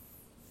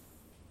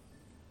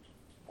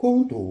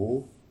恭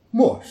读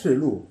默示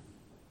录，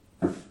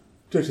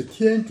这是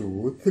天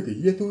主赐给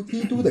耶稣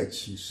基督的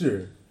启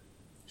示，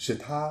使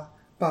他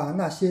把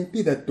那些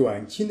必在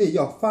短期内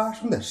要发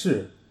生的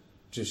事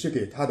指示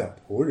给他的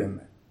仆人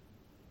们。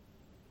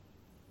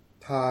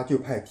他就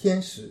派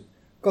天使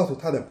告诉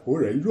他的仆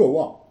人若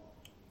望，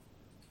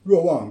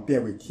若望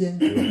便为天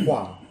主的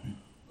话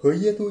和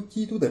耶稣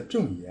基督的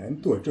证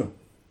言做证，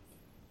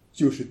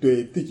就是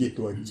对自己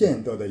所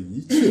见到的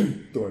一切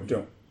做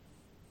证。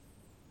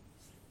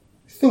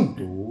诵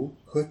读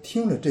和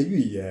听了这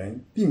预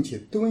言并且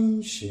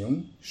遵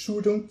行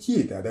书中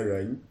记载的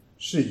人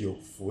是有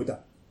福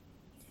的，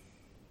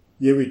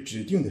因为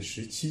指定的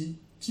时期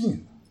近了。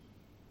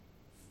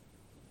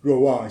若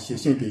望写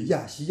信给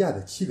亚细亚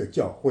的7个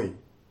教会，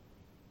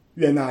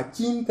愿那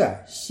今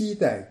在、昔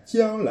在、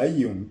将来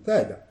永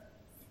在的，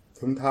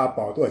从他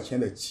宝座前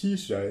的7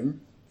神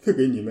赐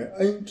给你们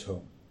恩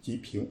宠及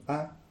平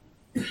安。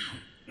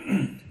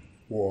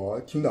我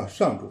听到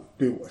上主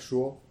对我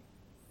说，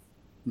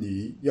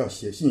你要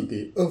写信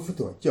给厄弗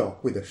所教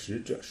会的使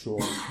者说，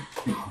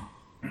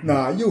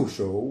那右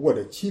手握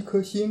着7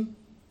颗星，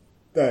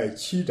在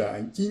7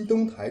盏金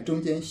灯台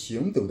中间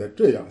行走的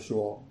这样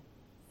说，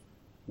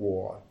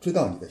我知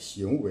道你的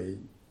行为，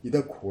你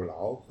的苦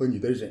劳和你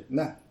的忍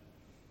耐，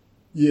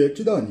也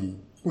知道你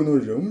不能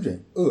容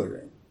忍恶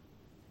人，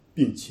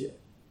并且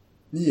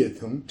你也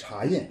曾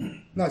查验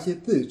那些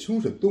自称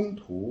是宗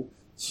徒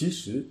其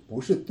实不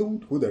是宗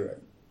徒的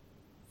人，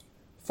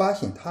发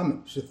现他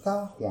们是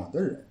撒谎的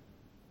人。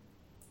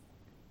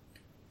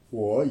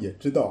我也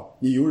知道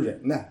你有忍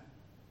耐，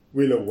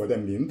为了我的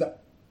名字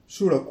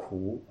受了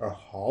苦而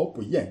毫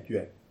不厌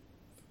倦。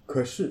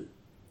可是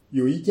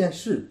有一件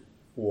事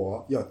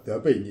我要责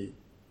备你，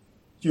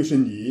就是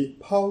你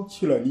抛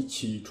弃了你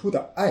起初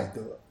的爱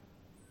德。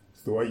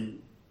所以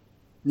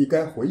你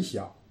该回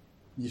想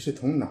你是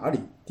从哪里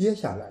跌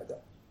下来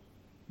的，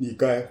你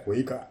该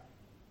悔改，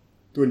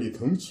做你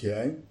从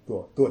前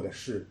所做的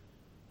事。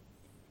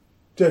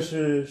这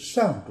是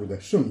上主的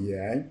圣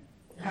言。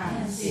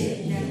感谢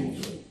天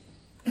主。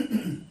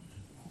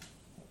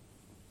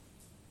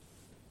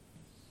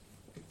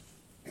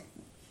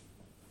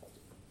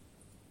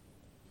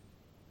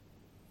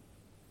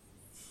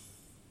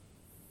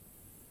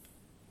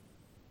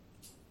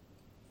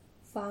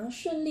凡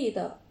顺利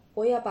的，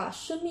我要把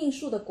生命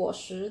树的果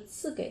实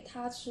赐给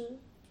他吃。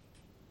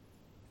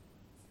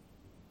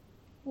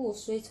不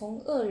随从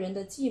恶人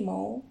的计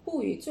谋，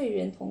不与罪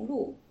人同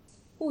路，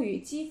不与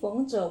讥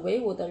讽者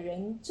为伍的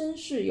人真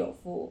是有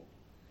福。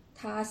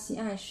他喜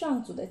爱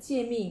上主的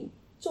诫命，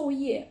昼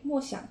夜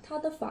默想他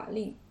的法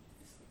令。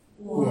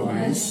我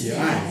们喜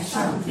爱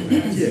上主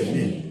的诫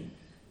命。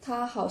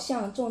他好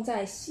像种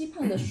在溪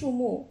畔的树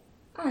木，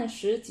按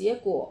时结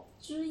果，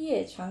枝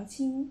叶常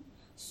青，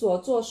所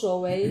作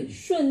所为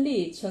顺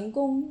利成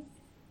功。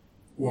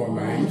我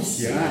们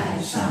喜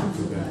爱上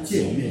主的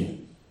诫命。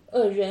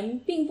恶人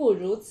并不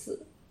如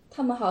此，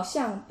他们好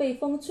像被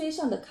风吹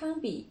上的糠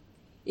秕，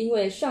因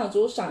为上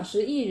主赏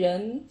识义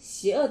人，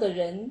邪恶的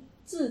人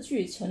自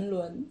具沉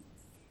沦。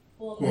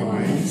我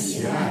们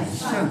喜爱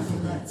上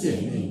主的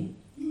诫命。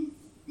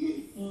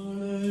阿肋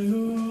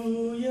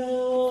路亚，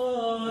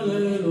阿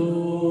肋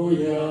路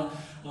亚，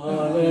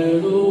阿肋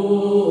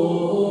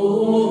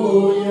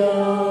路亚，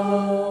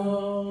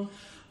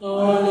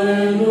阿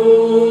肋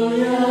路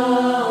亚，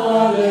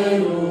阿肋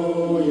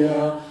路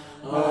亚，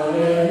阿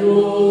肋路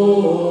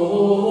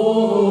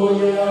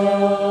亚。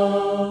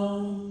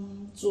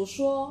主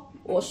说，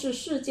我是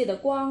世界的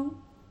光，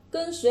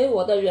跟随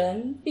我的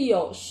人必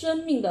有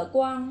生命的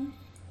光。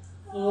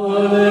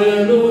阿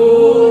肋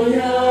路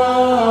亚，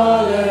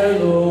阿肋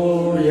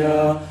路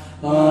亚，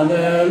阿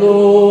肋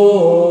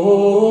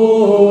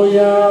路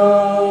亚。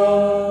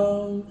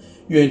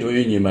愿主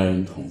与你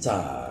们同在，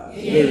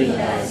与你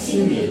的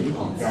心灵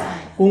同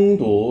在。恭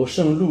读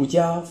圣路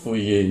加福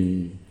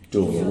音，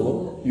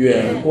主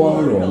愿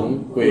光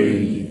荣归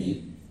于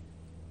你。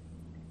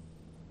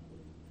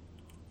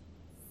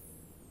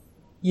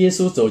耶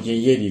稣走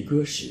进耶利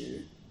哥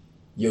时，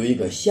有一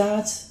个瞎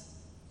子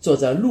坐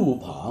在路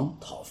旁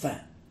讨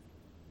饭。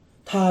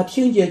他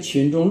听见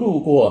群众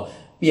路过，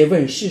便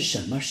问是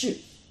什么事。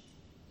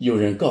有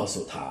人告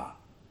诉他，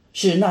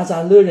是纳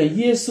匝勒人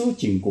耶稣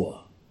经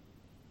过。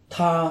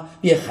他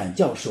便喊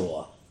叫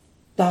说，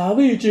大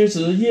卫之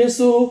子耶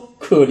稣，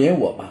可怜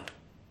我吧。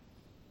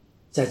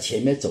在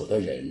前面走的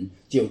人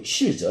就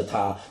斥责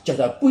他，叫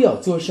他不要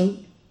作声。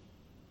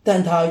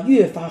但他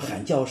越发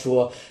喊叫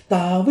说，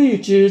大卫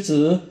之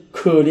子，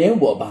可怜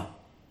我吧。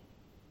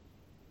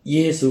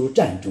耶稣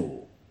站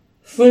住，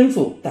吩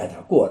咐带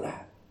他过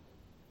来。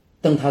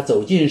等他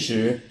走近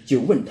时，就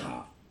问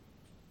他，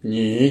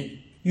你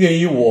愿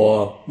意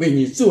我为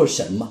你做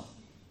什么？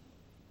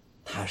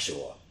他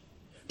说，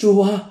主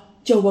啊，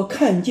叫我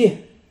看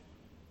见。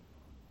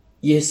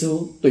耶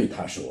稣对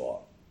他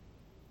说，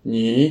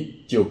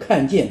你就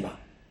看见吧，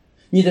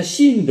你的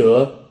信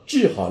德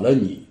治好了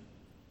你。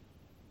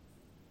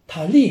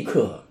他立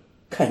刻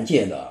看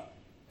见了，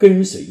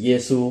跟随耶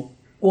稣，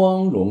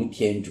光荣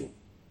天主。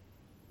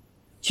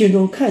群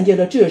众看见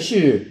了这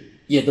事，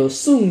也都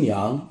颂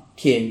扬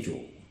天主。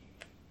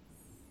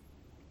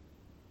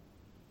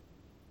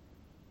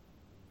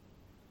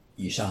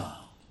以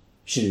上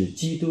是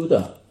基督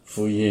的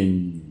福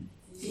音。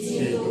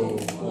基督，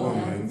我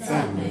们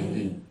赞美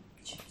你。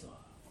请坐。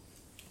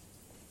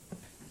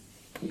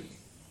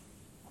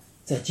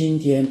在今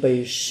天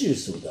被世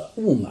俗的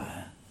雾霾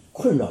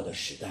困扰的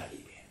时代里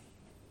边，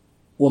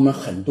我们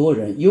很多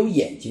人有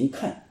眼睛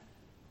看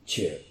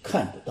却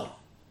看不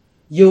到，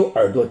有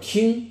耳朵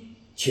听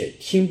却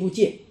听不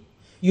见，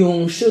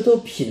用舌头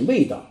品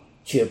味道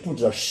却不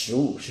知道食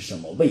物是什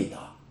么味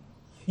道，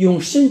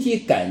用身体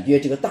感觉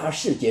这个大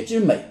世界之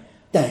美，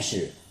但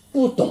是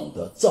不懂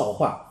得造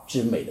化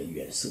之美的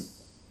元素。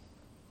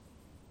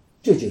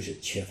这就是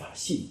缺乏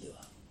信德。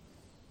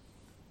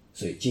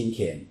所以今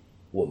天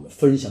我们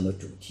分享的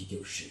主题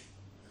就是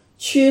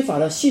缺乏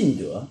了信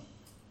德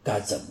该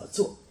怎么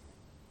做。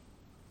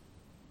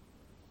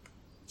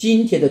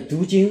今天的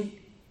读经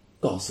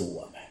告诉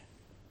我们，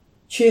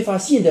缺乏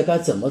信德该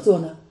怎么做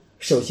呢？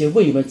首先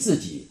问一问自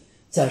己，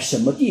在什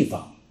么地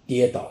方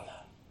跌倒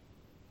了，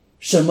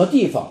什么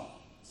地方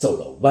走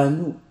了弯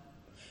路，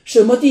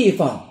什么地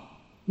方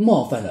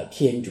冒犯了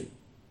天主，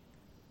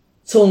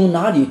从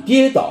哪里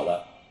跌倒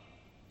了，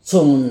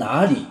从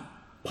哪里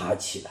爬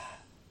起来。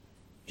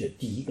这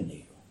第一个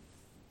内容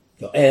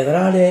叫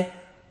errare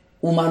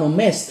humanum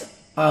est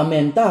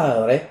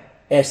amendare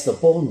est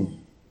bonum，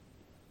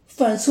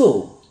 犯错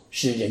误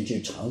是人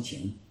之常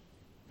情，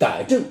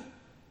改正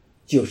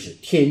就是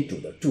天主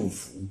的祝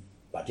福。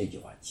把这句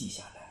话记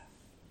下来，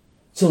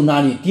从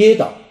哪里跌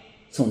倒，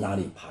从哪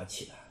里爬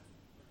起来。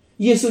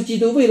耶稣基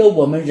督为了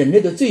我们人类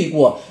的罪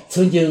过，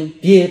曾经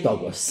跌倒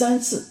过3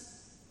次，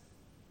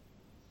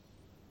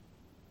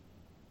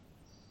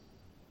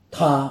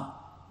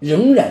他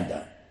仍然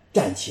的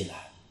站起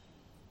来，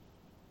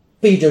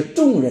背着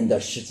众人的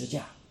十字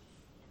架，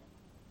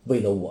为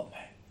了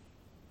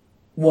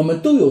我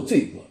们都有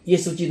罪过，耶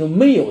稣基督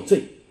没有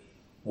罪，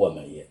我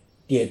们也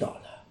跌倒了。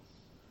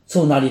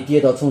从哪里跌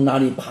倒，从哪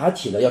里爬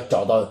起来，要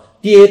找到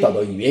跌倒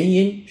的原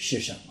因是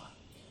什么。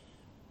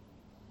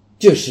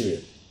这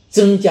是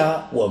增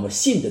加我们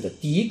信德的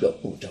第一个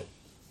步骤。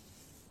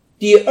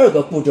第二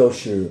个步骤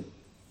是，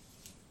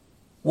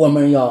我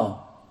们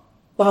要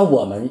把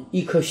我们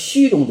一颗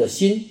虚荣的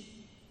心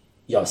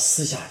要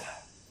撕下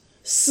来，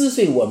撕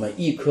碎我们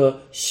一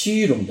颗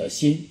虚荣的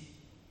心。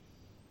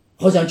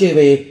好像这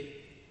位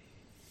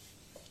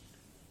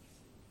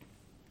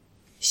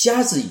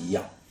瞎子一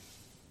样，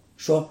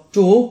说，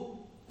主，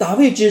大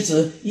卫之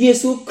子耶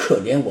稣，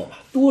可怜我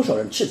吧。多少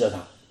人斥责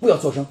他，不要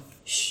作声，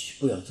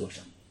不要作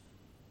声。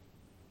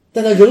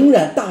但他仍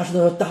然大声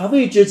地说，大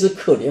卫之子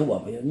可怜我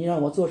吧，你让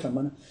我做什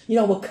么呢？你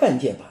让我看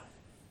见吧。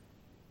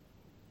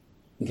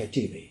你看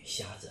这位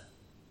瞎子，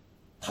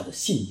他的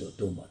信德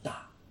多么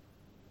大，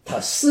他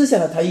撕下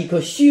了他一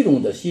颗虚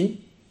荣的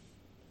心。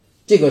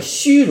这个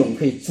虚荣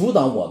可以阻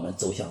挡我们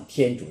走向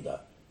天主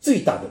的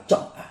最大的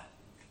障碍。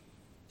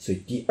所以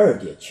第二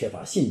点，缺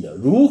乏信德，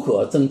如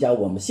何增加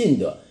我们信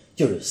德，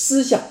就是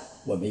撕下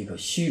我们一颗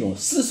虚荣，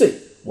撕碎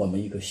我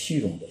们一颗虚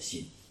荣的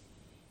心。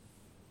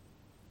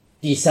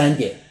第三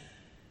点，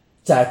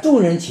在众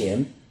人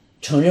前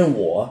承认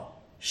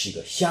我是一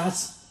个瞎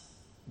子，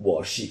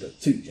我是一个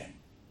罪人。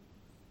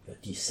这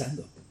第三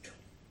个步骤，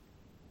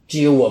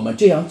只有我们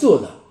这样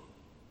做了，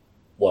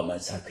我们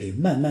才可以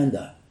慢慢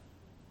的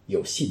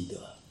有信德，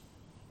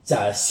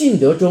在信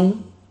德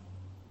中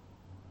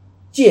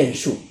建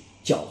树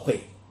教会，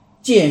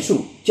建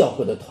树教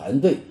会的团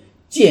队，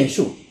建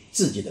树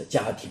自己的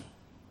家庭。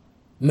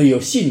没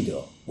有信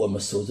德，我们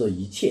所做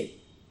一切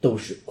都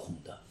是空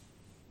的。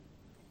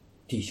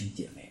弟兄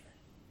姐妹们，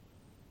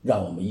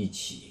让我们一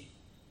起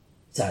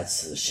在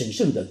此神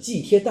圣的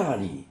祭天大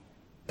礼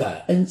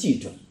感恩祭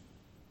中，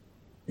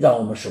让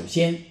我们首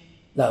先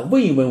来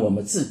问一问我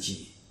们自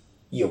己，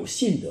有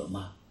信德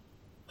吗？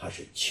还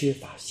是缺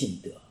乏信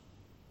德？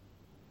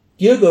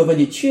第二个问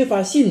题，缺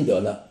乏信德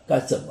了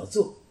该怎么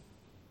做？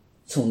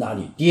从哪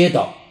里跌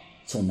倒，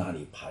从哪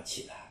里爬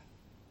起来。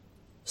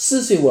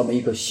撕碎我们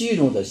一颗虚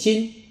荣的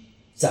心，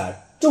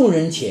在众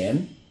人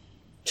前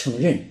承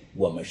认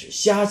我们是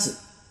瞎子，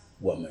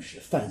我们是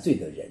犯罪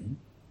的人。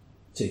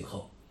最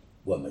后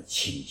我们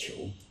请求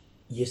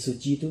耶稣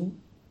基督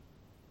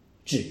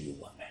治愈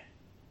我们，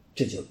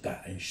这就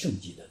感恩圣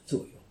祭的作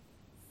用。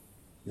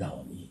让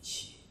我们一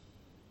起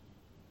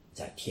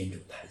在天主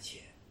台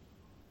前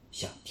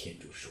向天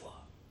主说，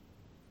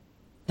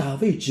大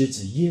卫之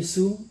子耶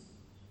稣，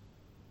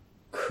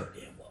可